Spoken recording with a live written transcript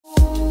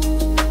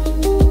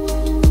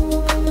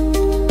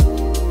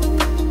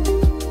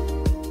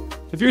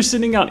If you're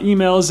sending out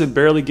emails and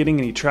barely getting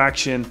any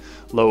traction,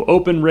 low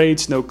open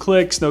rates, no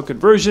clicks, no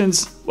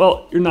conversions,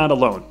 well, you're not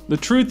alone. The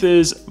truth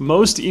is,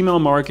 most email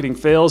marketing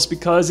fails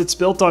because it's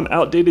built on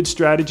outdated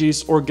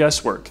strategies or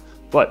guesswork.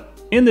 But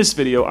in this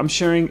video, I'm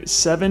sharing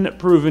 7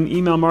 proven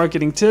email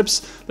marketing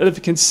tips that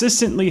have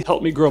consistently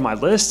helped me grow my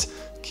list,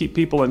 keep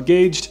people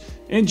engaged,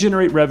 and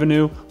generate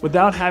revenue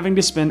without having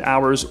to spend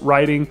hours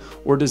writing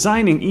or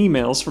designing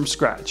emails from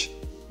scratch.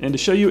 And to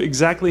show you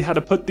exactly how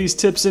to put these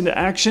tips into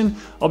action,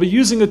 I'll be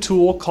using a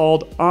tool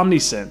called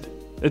Omnisend.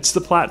 It's the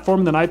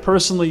platform that I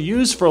personally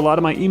use for a lot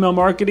of my email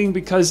marketing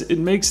because it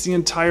makes the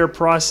entire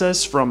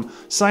process from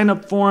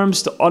sign-up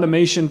forms to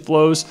automation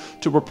flows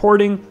to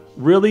reporting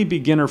really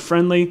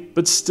beginner-friendly,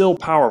 but still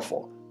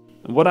powerful.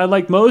 And what I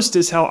like most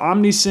is how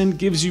Omnisend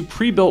gives you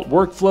pre-built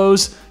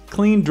workflows,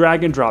 clean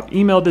drag-and-drop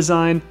email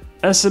design,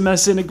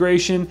 SMS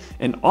integration,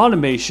 and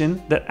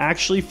automation that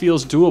actually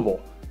feels doable.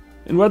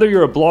 And whether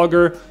you're a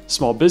blogger,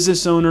 small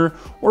business owner,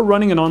 or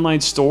running an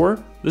online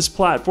store, this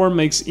platform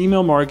makes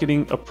email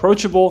marketing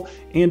approachable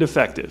and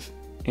effective.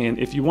 And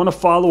if you want to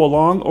follow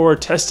along or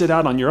test it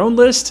out on your own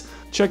list,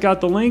 check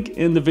out the link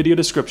in the video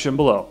description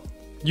below.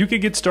 You can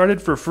get started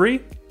for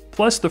free,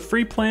 plus the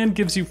free plan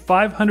gives you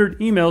 500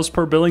 emails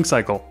per billing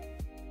cycle.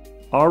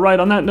 Alright,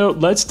 on that note,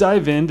 let's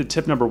dive into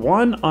tip number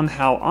 1 on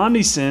how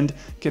Omnisend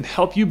can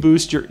help you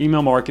boost your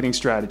email marketing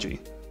strategy.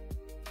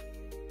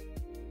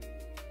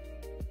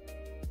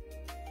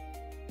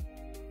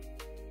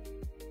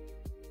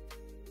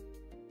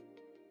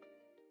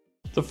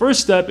 The first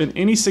step in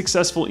any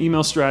successful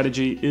email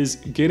strategy is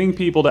getting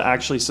people to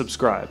actually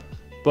subscribe.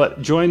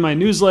 But join my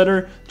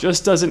newsletter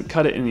just doesn't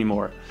cut it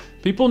anymore.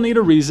 People need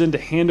a reason to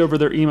hand over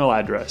their email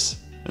address.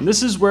 And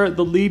this is where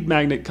the lead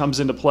magnet comes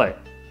into play.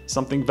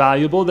 Something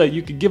valuable that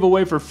you could give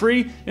away for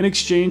free in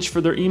exchange for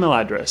their email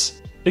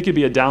address. It could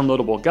be a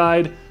downloadable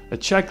guide, a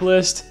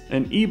checklist,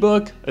 an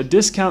ebook, a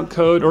discount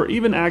code, or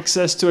even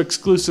access to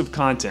exclusive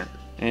content.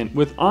 And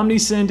with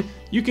Omnisend,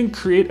 you can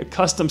create a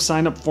custom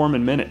sign-up form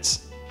in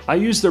minutes. I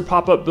use their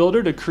pop-up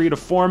builder to create a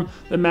form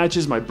that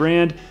matches my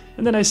brand,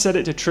 and then I set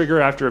it to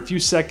trigger after a few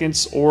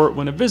seconds or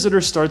when a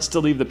visitor starts to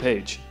leave the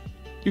page.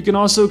 You can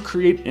also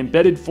create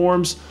embedded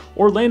forms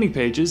or landing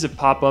pages if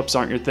pop-ups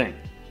aren't your thing.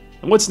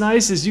 And what's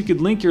nice is you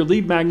could link your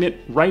lead magnet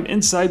right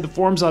inside the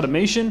form's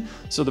automation,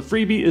 so the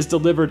freebie is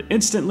delivered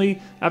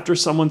instantly after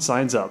someone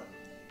signs up.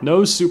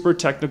 No super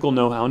technical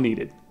know-how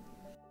needed.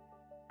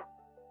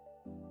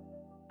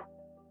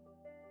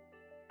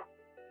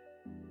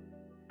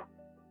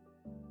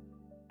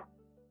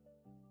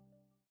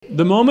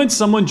 The moment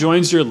someone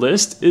joins your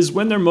list is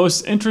when they're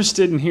most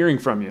interested in hearing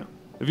from you.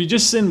 If you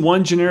just send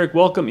one generic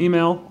welcome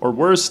email, or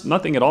worse,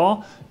 nothing at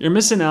all, you're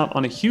missing out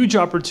on a huge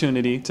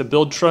opportunity to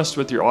build trust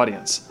with your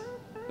audience.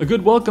 A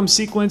good welcome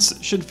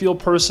sequence should feel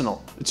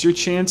personal. It's your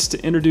chance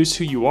to introduce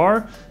who you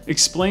are,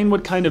 explain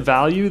what kind of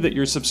value that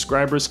your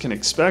subscribers can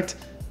expect,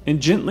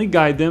 and gently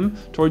guide them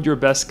toward your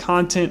best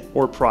content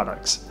or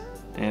products.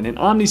 And in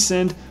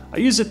Omnisend, I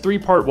use a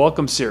 3-part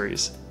welcome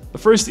series. The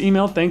first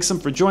email thanks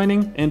them for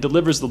joining and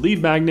delivers the lead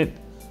magnet.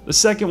 The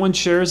second one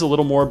shares a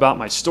little more about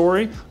my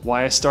story,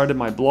 why I started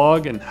my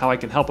blog, and how I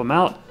can help them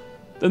out.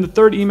 Then the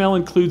third email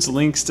includes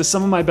links to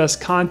some of my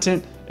best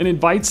content and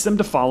invites them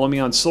to follow me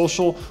on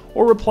social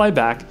or reply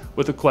back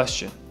with a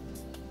question.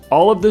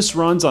 All of this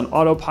runs on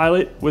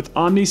autopilot with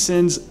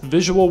Omnisend's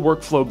visual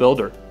workflow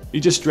builder.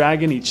 You just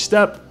drag in each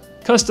step,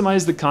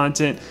 customize the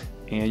content,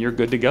 and you're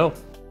good to go.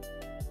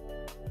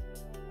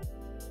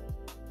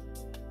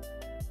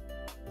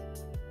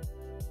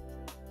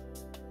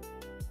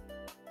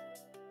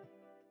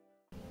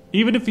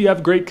 Even if you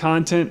have great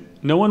content,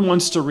 no one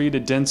wants to read a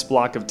dense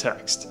block of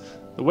text.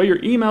 The way your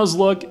emails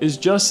look is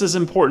just as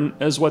important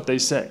as what they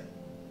say.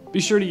 Be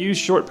sure to use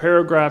short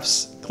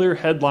paragraphs, clear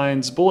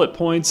headlines, bullet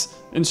points,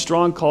 and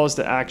strong calls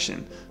to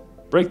action.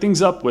 Break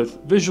things up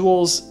with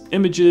visuals,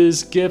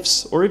 images,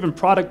 GIFs, or even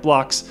product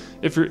blocks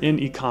if you're in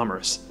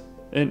e-commerce.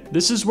 And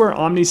this is where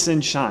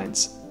Omnisend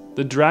shines.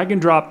 The drag and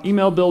drop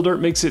email builder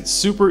makes it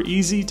super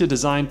easy to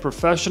design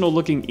professional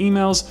looking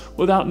emails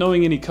without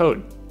knowing any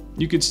code.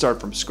 You could start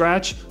from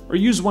scratch or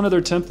use one of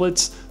their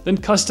templates, then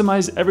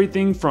customize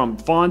everything from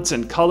fonts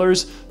and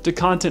colors to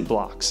content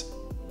blocks.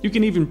 You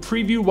can even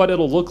preview what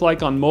it'll look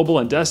like on mobile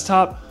and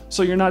desktop,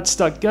 so you're not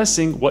stuck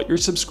guessing what your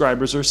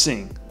subscribers are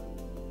seeing.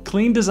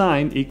 Clean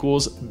design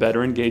equals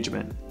better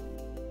engagement.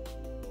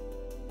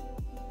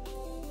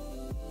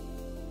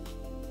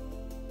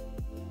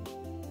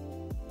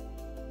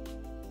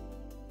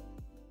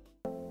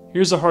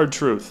 Here's a hard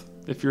truth.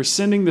 If you're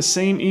sending the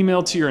same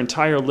email to your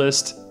entire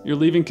list, you're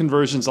leaving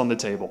conversions on the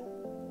table.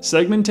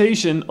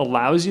 Segmentation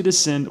allows you to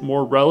send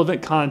more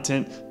relevant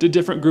content to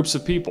different groups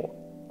of people.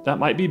 That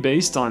might be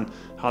based on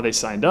how they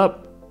signed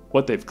up,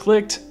 what they've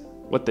clicked,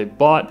 what they've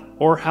bought,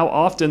 or how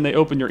often they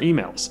open your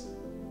emails.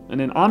 And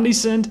in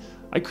Omnisend,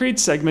 I create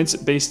segments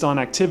based on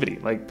activity,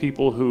 like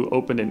people who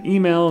opened an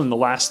email in the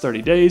last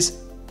 30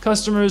 days,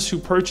 customers who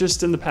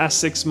purchased in the past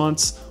 6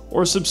 months,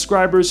 or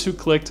subscribers who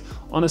clicked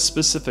on a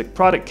specific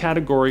product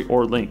category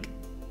or link.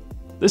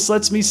 This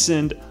lets me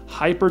send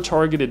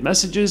hyper-targeted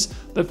messages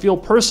that feel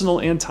personal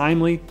and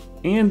timely,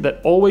 and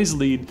that always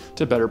lead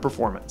to better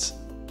performance.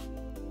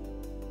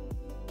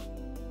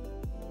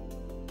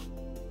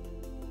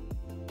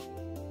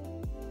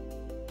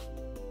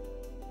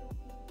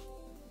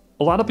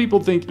 A lot of people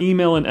think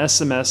email and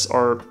SMS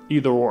are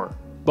either or,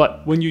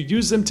 but when you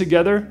use them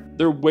together,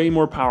 they're way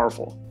more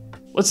powerful.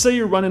 Let's say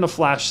you're running a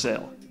flash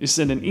sale. You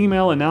send an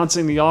email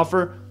announcing the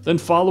offer, then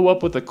follow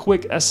up with a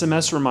quick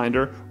SMS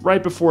reminder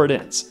right before it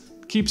ends.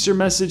 Keeps your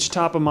message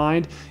top of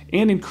mind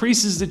and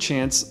increases the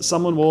chance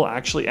someone will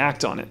actually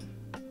act on it.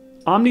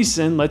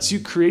 Omnisend lets you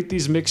create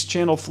these mixed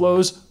channel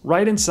flows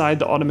right inside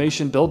the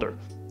automation builder.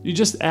 You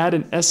just add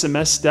an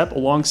SMS step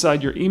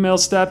alongside your email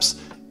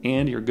steps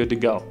and you're good to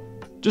go.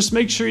 Just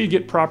make sure you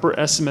get proper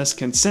SMS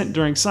consent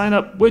during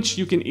signup, which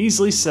you can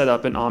easily set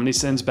up in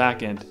Omnisend's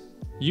backend.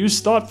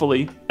 Used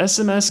thoughtfully,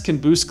 SMS can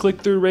boost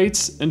click-through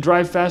rates and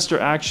drive faster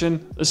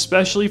action,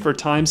 especially for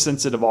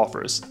time-sensitive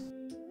offers.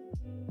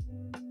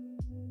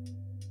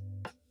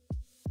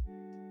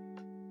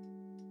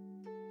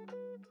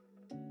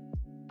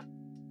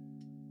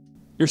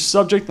 Your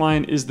subject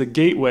line is the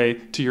gateway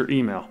to your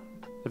email.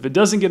 If it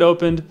doesn't get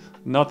opened,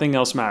 nothing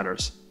else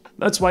matters.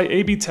 That's why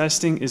A/B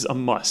testing is a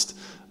must.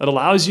 It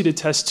allows you to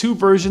test two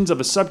versions of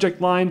a subject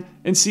line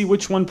and see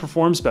which one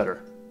performs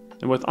better.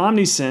 And with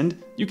Omnisend,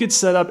 you could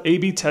set up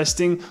A/B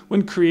testing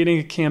when creating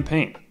a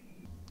campaign.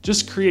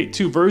 Just create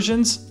two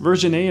versions,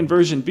 version A and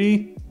version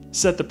B,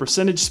 set the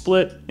percentage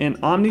split, and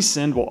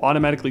Omnisend will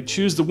automatically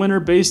choose the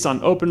winner based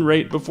on open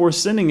rate before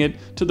sending it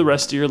to the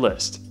rest of your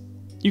list.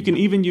 You can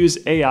even use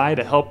AI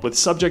to help with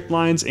subject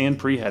lines and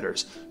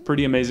pre-headers.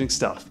 Pretty amazing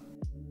stuff.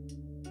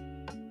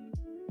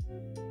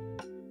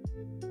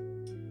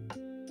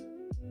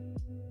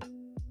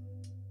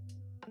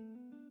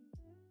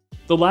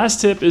 The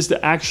last tip is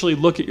to actually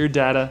look at your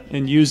data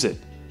and use it.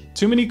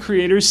 Too many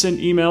creators send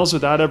emails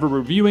without ever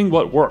reviewing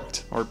what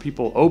worked. Are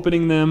people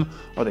opening them?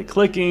 Are they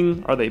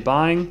clicking? Are they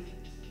buying?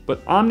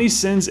 But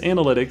Omnisend's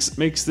analytics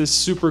makes this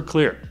super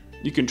clear.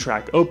 You can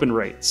track open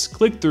rates,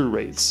 click-through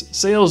rates,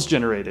 sales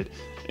generated,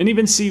 and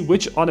even see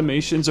which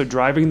automations are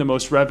driving the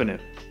most revenue.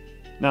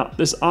 Now,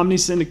 this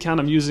Omnisend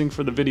account I'm using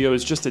for the video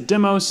is just a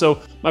demo,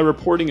 so my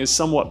reporting is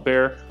somewhat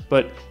bare,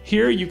 but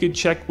here you can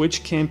check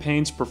which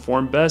campaigns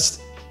perform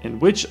best and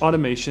which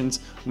automations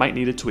might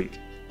need a tweak.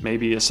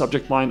 Maybe a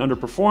subject line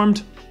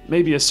underperformed,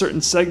 maybe a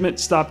certain segment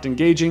stopped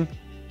engaging.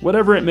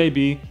 Whatever it may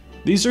be,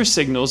 these are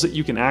signals that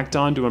you can act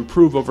on to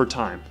improve over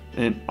time,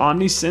 and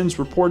Omnisend's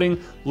reporting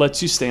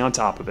lets you stay on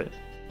top of it.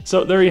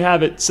 So there you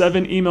have it,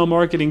 7 email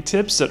marketing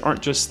tips that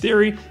aren't just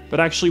theory, but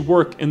actually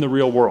work in the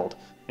real world.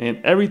 And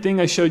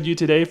everything I showed you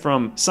today,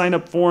 from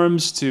sign-up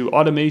forms to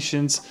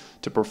automations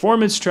to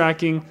performance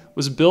tracking,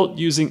 was built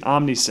using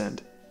Omnisend.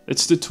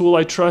 It's the tool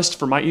I trust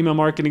for my email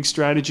marketing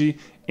strategy,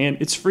 and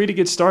it's free to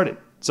get started.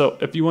 So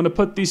if you want to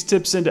put these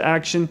tips into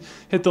action,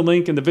 hit the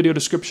link in the video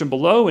description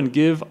below and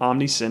give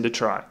Omnisend a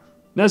try.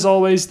 And as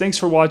always, thanks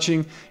for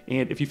watching,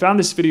 and if you found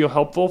this video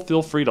helpful,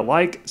 feel free to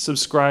like,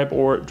 subscribe,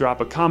 or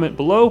drop a comment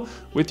below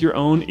with your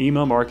own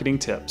email marketing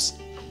tips.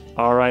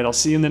 Alright, I'll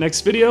see you in the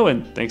next video,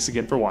 and thanks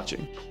again for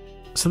watching.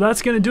 So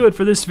that's going to do it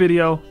for this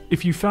video.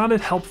 If you found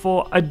it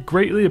helpful, I'd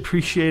greatly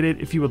appreciate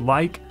it if you would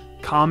like,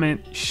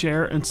 comment,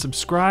 share, and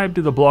subscribe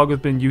to the Blog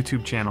with Ben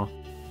YouTube channel.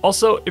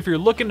 Also, if you're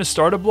looking to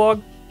start a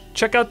blog,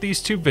 check out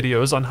these 2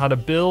 videos on how to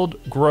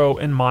build, grow,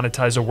 and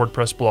monetize a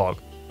WordPress blog.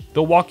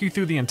 They'll walk you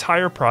through the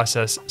entire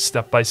process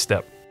step by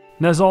step.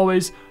 And as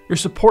always, your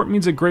support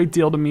means a great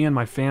deal to me and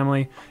my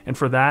family, and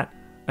for that,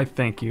 I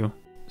thank you.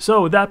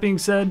 So with that being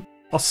said,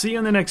 I'll see you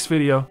in the next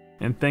video,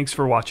 and thanks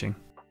for watching.